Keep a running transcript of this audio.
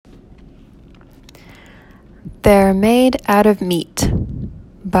They're Made Out of Meat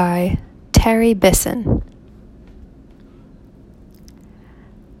by Terry Bisson.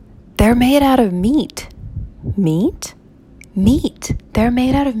 They're made out of meat. Meat? Meat. They're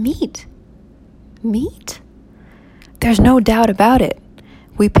made out of meat. Meat? There's no doubt about it.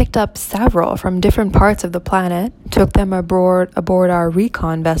 We picked up several from different parts of the planet, took them aboard our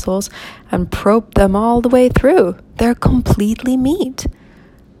recon vessels, and probed them all the way through. They're completely meat.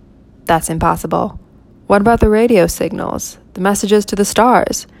 That's impossible. What about the radio signals? The messages to the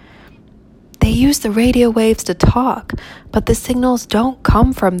stars? They use the radio waves to talk, but the signals don't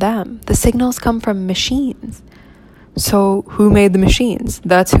come from them. The signals come from machines. So who made the machines?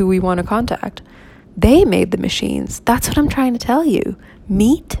 That's who we want to contact. They made the machines. That's what I'm trying to tell you.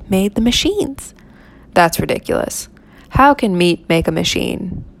 Meat made the machines. That's ridiculous. How can meat make a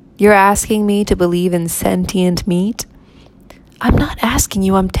machine? You're asking me to believe in sentient meat? I'm not asking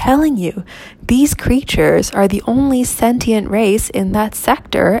you, I'm telling you. These creatures are the only sentient race in that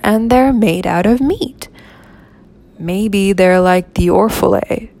sector, and they're made out of meat. Maybe they're like the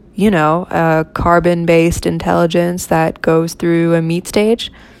Orphalay, a carbon-based intelligence that goes through a meat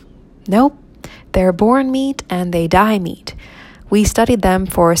stage. Nope, they're born meat and they die meat. We studied them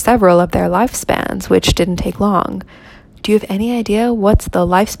for several of their lifespans, which didn't take long. Do you have any idea what's the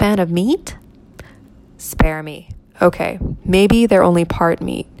lifespan of meat? Spare me. Okay, maybe they're only part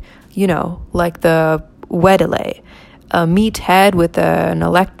meat. Like the Weddellay, a meat head with an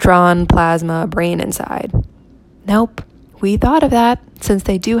electron plasma brain inside. Nope, we thought of that since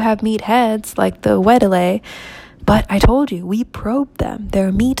they do have meat heads like the Weddellay, but I told you, we probed them.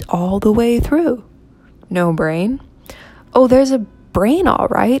 They're meat all the way through. No brain? Oh, there's a brain, all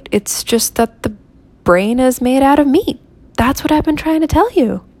right. It's just that the brain is made out of meat. That's what I've been trying to tell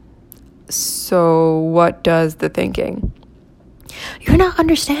you. So what does the thinking? You're not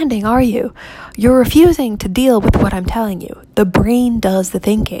understanding, are you? You're refusing to deal with what I'm telling you. The brain does the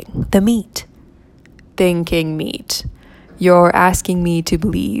thinking, the meat. Thinking meat. You're asking me to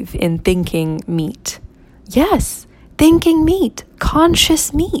believe in thinking meat. Yes, thinking meat,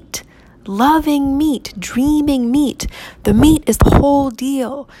 conscious meat, loving meat, dreaming meat. The meat is the whole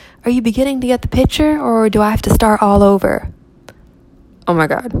deal. Are you beginning to get the picture, or do I have to start all over? Oh my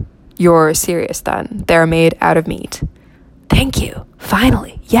God. You're serious then. They're made out of meat. Thank you.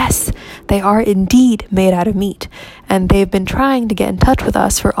 Finally. Yes, they are indeed made out of meat. And they've been trying to get in touch with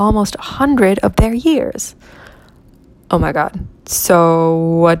us for almost 100 of their years. Oh my God. So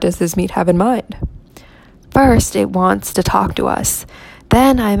what does this meat have in mind? First, it wants to talk to us.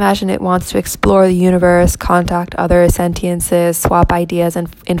 Then I imagine it wants to explore the universe, contact other sentiences, swap ideas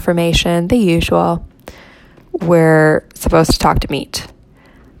and information, the usual. We're supposed to talk to meat.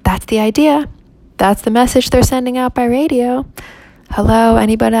 That's the idea. That's the message they're sending out by radio. Hello,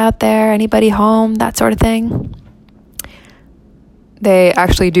 anybody out there? Anybody home? That sort of thing. They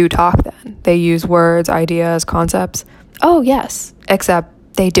actually do talk then. They use words, ideas, concepts. Oh, yes. Except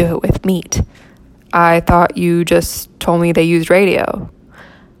they do it with meat. I thought you just told me they used radio.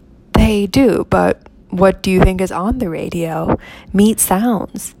 They do, but what do you think is on the radio? Meat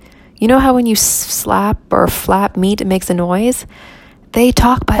sounds. You know how when you slap or flap meat, it makes a noise? They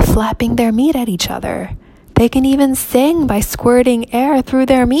talk by flapping their meat at each other. They can even sing by squirting air through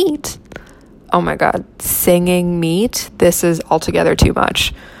their meat. Oh my God, singing meat? This is altogether too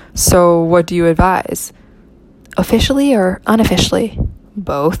much. So what do you advise? Officially or unofficially?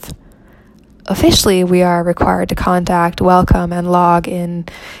 Both. Officially, we are required to contact, welcome, and log in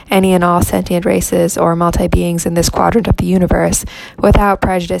any and all sentient races or multi-beings in this quadrant of the universe without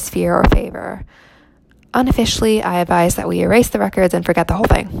prejudice, fear, or favor. Unofficially, I advise that we erase the records and forget the whole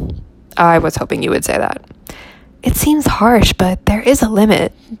thing. I was hoping you would say that. It seems harsh, but there is a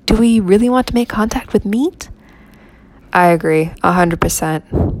limit. Do we really want to make contact with meat? I agree, 100%.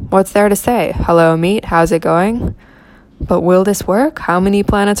 What's there to say? Hello, meat, how's it going? But will this work? How many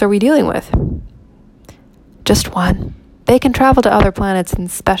planets are we dealing with? Just one. They can travel to other planets in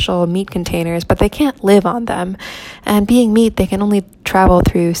special meat containers, but they can't live on them. And being meat, they can only travel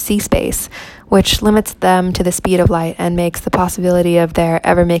through sea space, which limits them to the speed of light and makes the possibility of their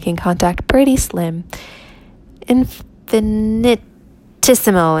ever making contact pretty slim.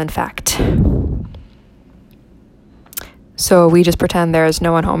 Infinitesimal, in fact. So we just pretend there's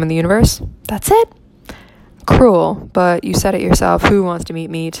no one home in the universe? That's it? Cruel, but you said it yourself. Who wants to meet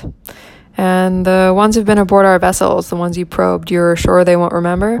meat? And the ones who've been aboard our vessels, the ones you probed, you're sure they won't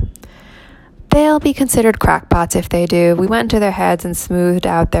remember? They'll be considered crackpots if they do. We went into their heads and smoothed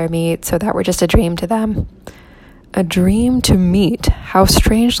out their meat so that we're just a dream to them. A dream to meat? How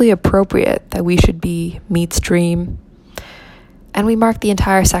strangely appropriate that we should be meat's dream. And we marked the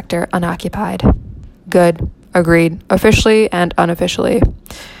entire sector unoccupied. Good. Agreed. Officially and unofficially.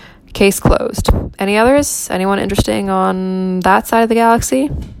 Case closed. Any others? Anyone interesting on that side of the galaxy?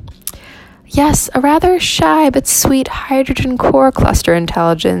 Yes, a rather shy but sweet hydrogen core cluster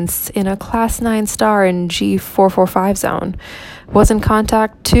intelligence in a Class 9 star in G445 zone. Was in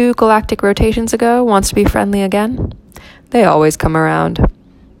contact 2 galactic rotations ago, wants to be friendly again. They always come around.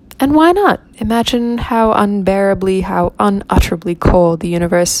 And why not? Imagine how unutterably cold the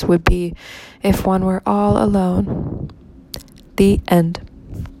universe would be if one were all alone. The end.